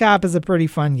Minish Cap is a pretty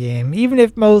fun game, even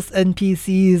if most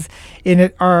NPCs in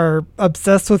it are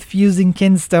obsessed with fusing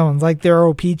kinstones like they're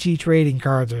O-Pee-Chee trading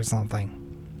cards or something.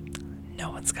 No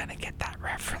one's gonna get that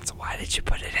reference. Why did you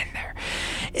put it in there?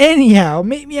 Anyhow,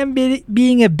 maybe I'm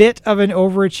being a bit of an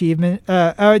overachiever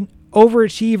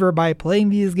by playing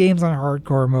these games on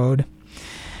hardcore mode.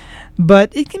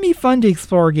 But it can be fun to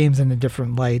explore games in a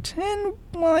different light, and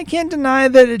well, I can't deny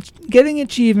that getting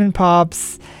achievement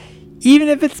pops, even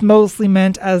if it's mostly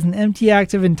meant as an empty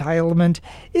act of entitlement,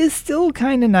 is still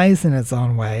kinda nice in its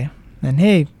own way. And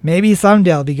hey, maybe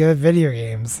someday I'll be good at video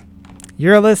games.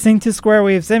 You're listening to Square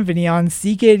Wave Symphony on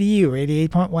CKDU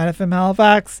 88.1 FM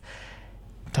Halifax.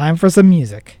 Time for some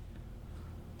music.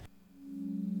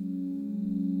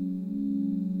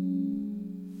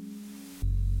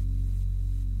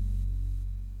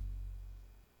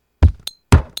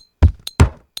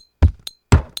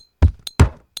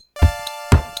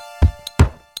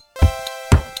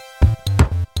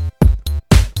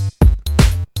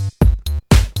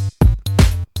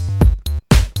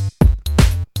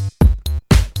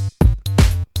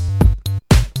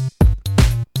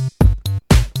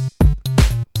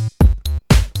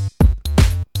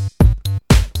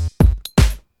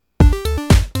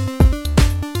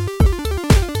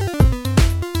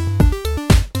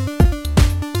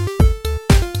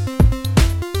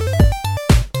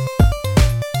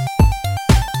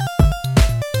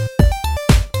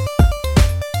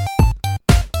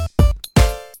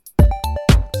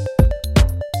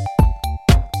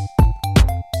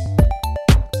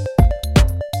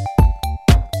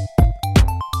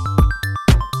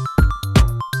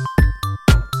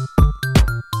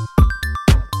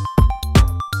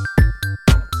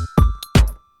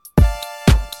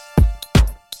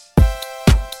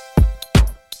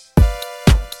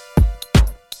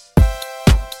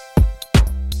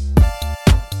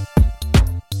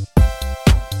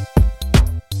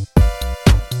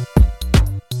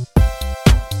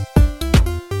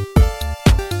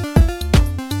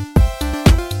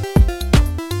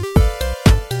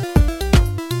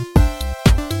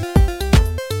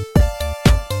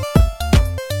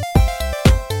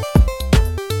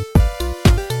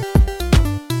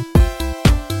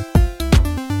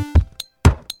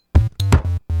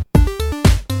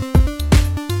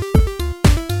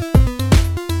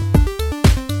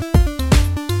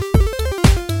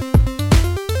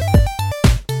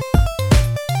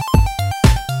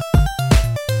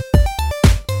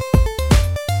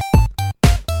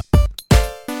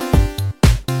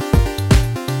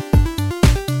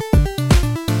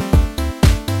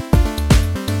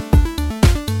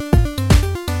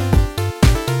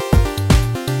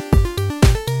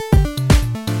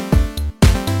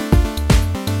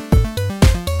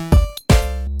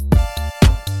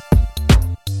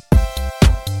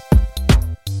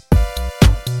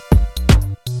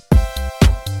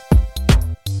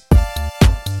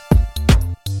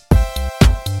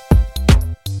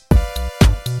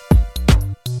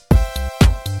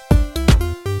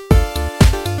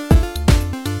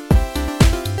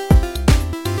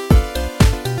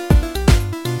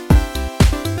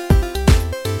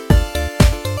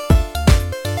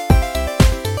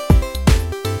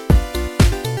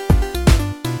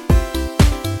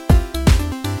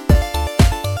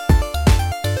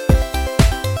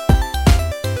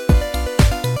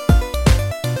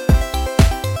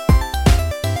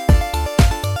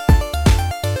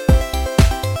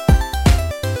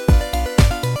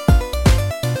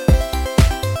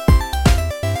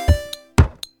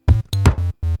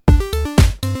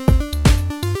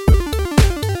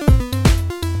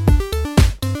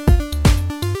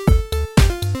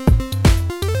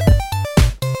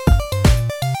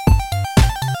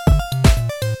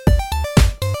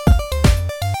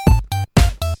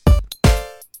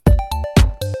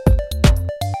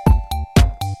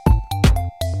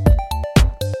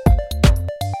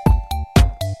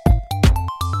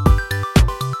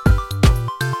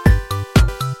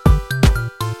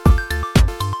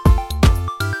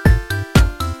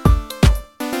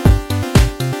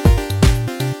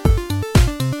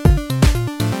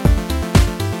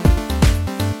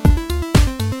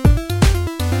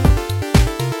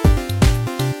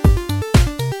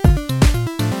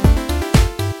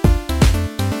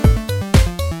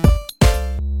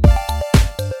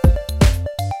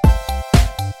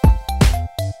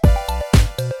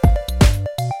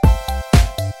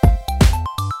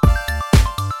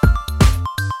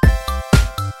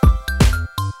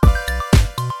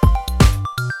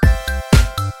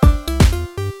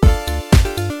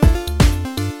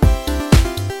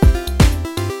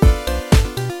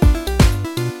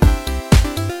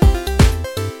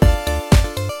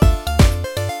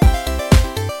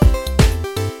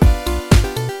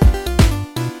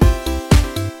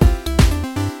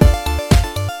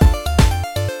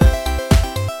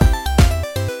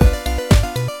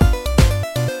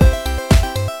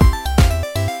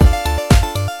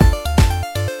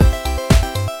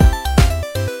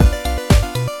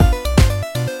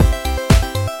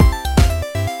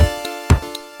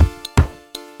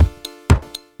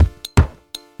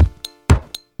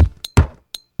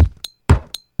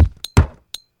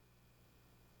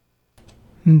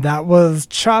 That was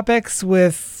Chopix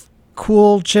with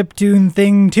Cool Chiptune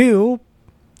Thing 2,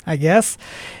 I guess.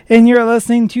 And you're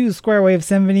listening to Squarewave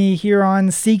Symphony here on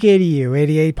CKDU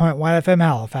 88.1 FM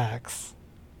Halifax.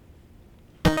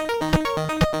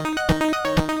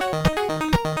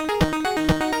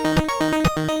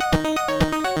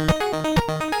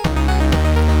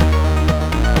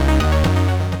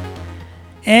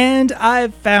 And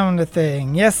I've found a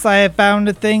thing. Yes, I have found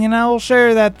a thing, and I will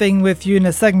share that thing with you in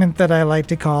a segment that I like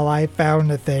to call I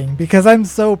Found a Thing, because I'm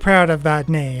so proud of that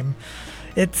name.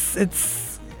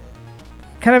 It's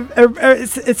kind of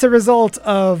it's a result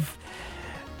of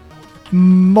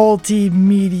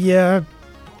multimedia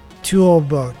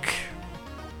toolbook.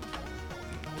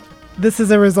 This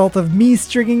is a result of me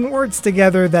stringing words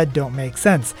together that don't make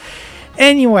sense.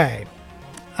 Anyway,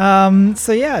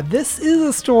 so yeah, this is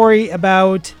a story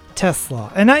about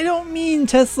Tesla. And I don't mean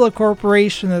Tesla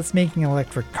Corporation that's making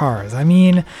electric cars. I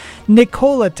mean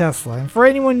Nikola Tesla. And for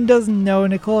anyone who doesn't know,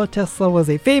 Nikola Tesla was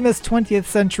a famous 20th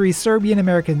century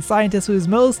Serbian-American scientist who is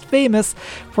most famous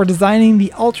for designing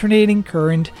the alternating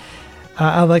current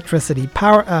electricity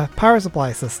power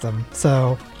supply system.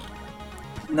 So,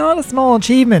 not a small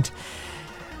achievement.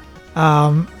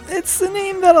 It's a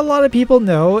name that a lot of people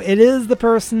know. It is the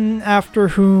person after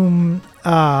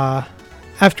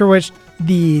which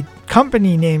the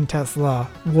company named Tesla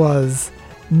was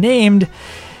named.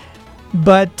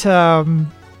 But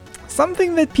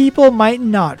something that people might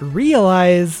not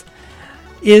realize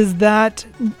is that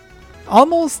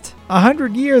almost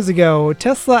 100 years ago,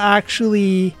 Tesla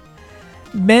actually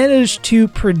managed to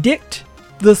predict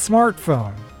the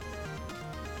smartphone.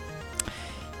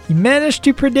 He managed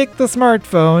to predict the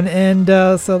smartphone, and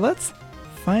so let's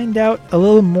find out a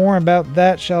little more about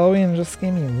that, shall we? And just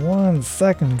give me 1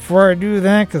 second before I do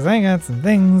that, because I got some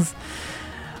things.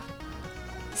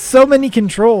 So many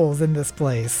controls in this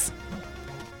place.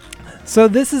 So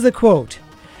this is a quote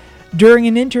during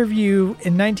an interview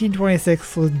in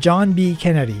 1926 with John B.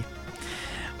 Kennedy.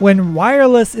 When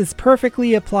wireless is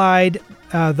perfectly applied,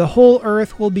 the whole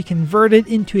Earth will be converted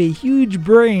into a huge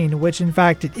brain, which in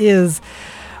fact it is,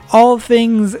 all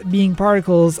things being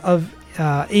particles of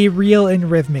a real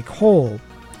and rhythmic whole.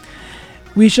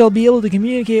 We shall be able to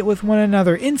communicate with one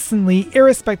another instantly,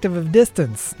 irrespective of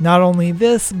distance. Not only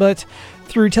this, but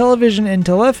through television and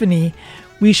telephony,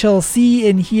 we shall see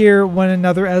and hear one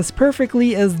another as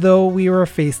perfectly as though we were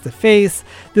face to face,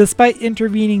 despite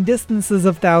intervening distances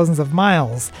of thousands of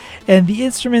miles. And the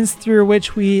instruments through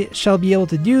which we shall be able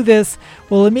to do this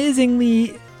will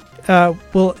be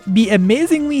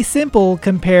amazingly simple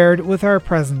compared with our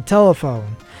present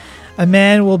telephone. A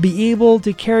man will be able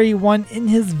to carry one in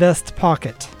his vest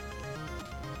pocket.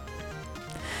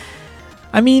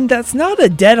 I mean, that's not a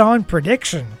dead-on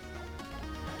prediction.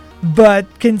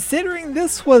 But considering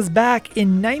this was back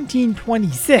in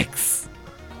 1926,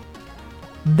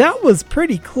 that was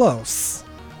pretty close.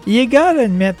 You gotta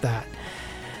admit that.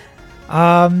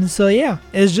 So yeah,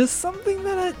 it's just something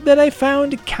that I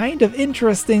found kind of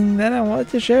interesting that I wanted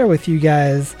to share with you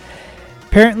guys.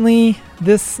 Apparently,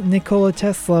 this Nikola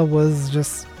Tesla was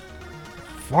just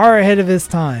far ahead of his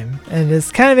time, and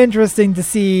it's kind of interesting to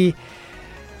see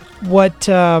what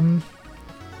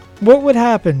would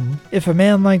happen if a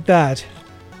man like that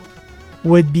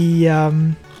would be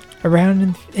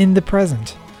around in the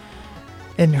present,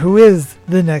 and who is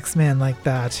the next man like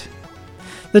that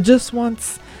just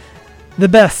wants the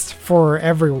best for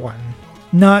everyone,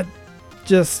 not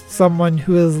just someone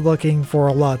who is looking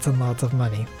for lots and lots of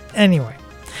money. Anyway,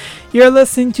 you're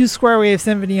listening to Squarewave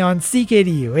Symphony on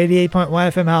CKDU 88.1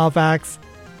 FM Halifax.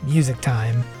 Music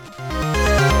time.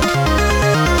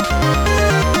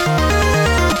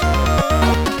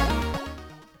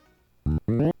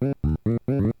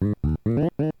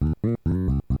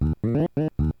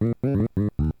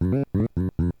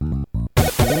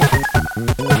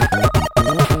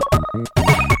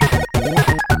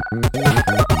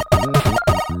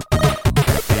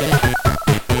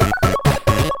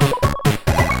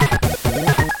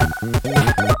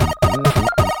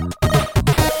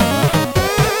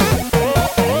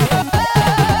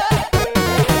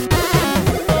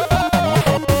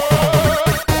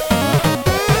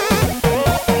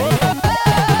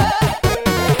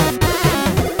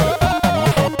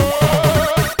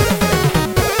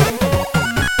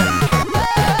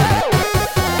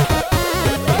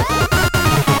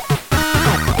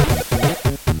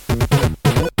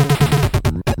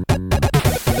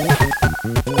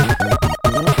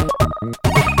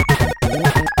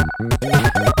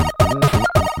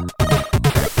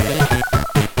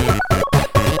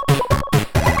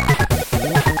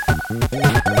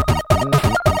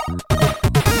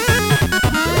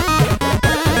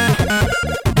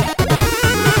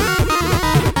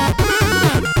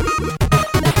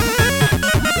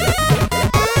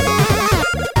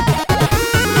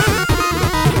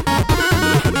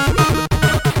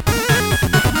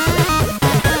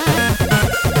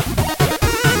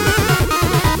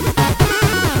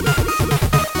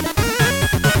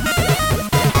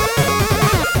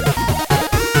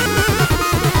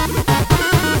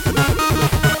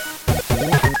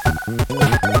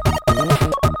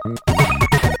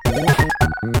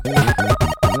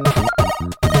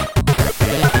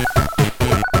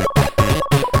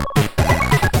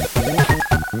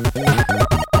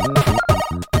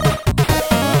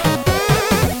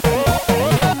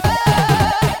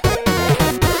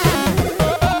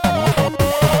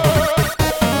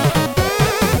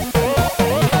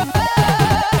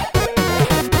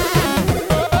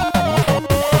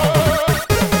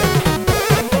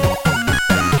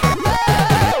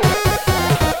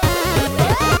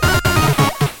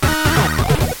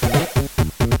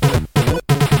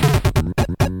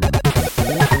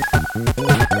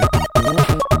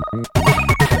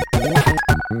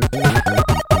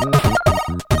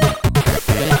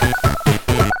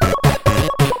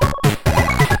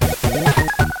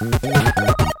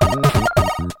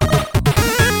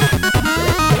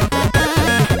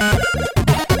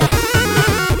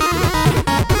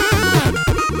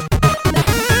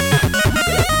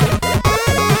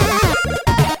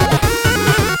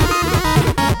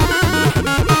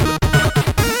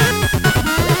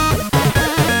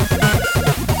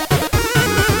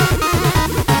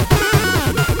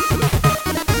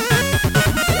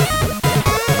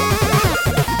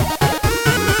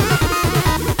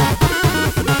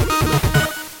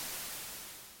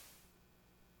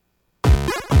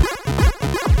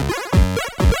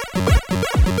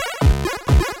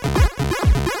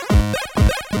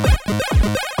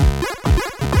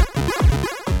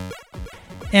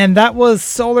 And that was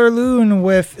Solar Loon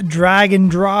with Drag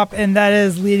and Drop, and that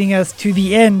is leading us to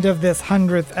the end of this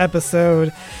 100th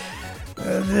episode.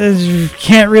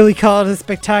 Can't really call it a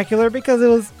spectacular because it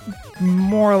was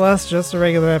more or less just a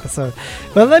regular episode.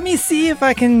 But let me see if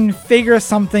I can figure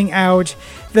something out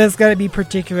that's going to be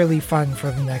particularly fun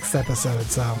for the next episode.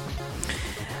 So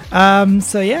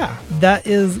yeah, that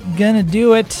is going to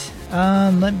do it.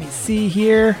 Let me see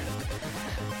here.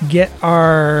 Get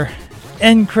our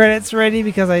end credits ready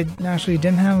because I actually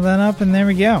didn't have that up, and there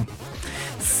we go.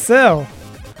 So,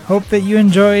 hope that you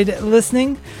enjoyed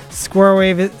listening. Square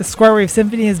Wave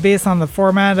Symphony is based on the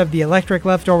format of the Electric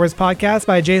Leftovers podcast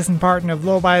by Jason Parton of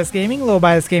Low Bias Gaming,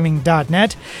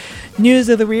 lowbiasgaming.net. News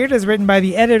of the Weird is written by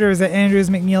the editors at Andrews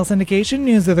McNeil Syndication,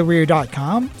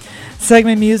 newsoftheweird.com.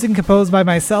 Segment music composed by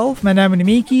myself, Madame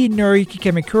Namiki, Noriyuki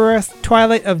Kimikura,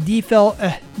 Twilight of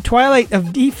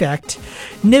Defect,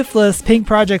 Niflis, Pink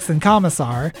Projects, and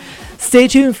Commissar. Stay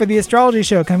tuned for the Astrology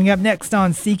Show coming up next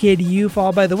on CKDU,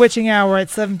 followed by the Witching Hour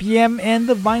at 7 p.m. and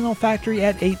the Vinyl Factory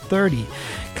at 8:30.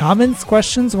 Comments,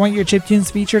 questions, want your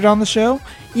chiptunes featured on the show?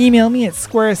 Email me at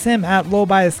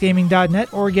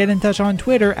squaresim@lowbiasgaming.net or get in touch on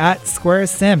Twitter at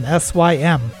squaresim,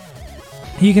 S-Y-M.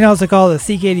 You can also call the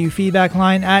CKDU feedback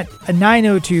line at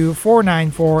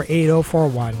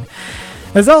 902-494-8041.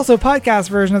 There's also a podcast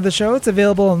version of the show. It's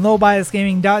available on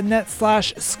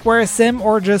lowbiasgaming.net/squaresim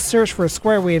or just search for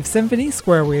Square Wave Symphony.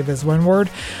 Square Wave is one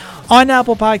word. On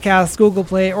Apple Podcasts, Google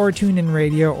Play, or TuneIn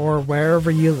Radio, or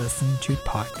wherever you listen to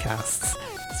podcasts.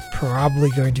 It's probably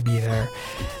going to be there.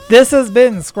 This has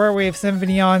been Square Wave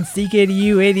Symphony on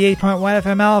CKDU 88.1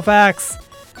 FM Halifax.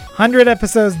 100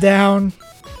 episodes down.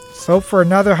 So for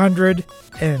another 100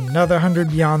 and another 100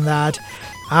 beyond that.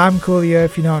 I'm Coolio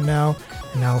if you don't know,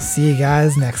 and I'll see you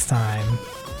guys next time.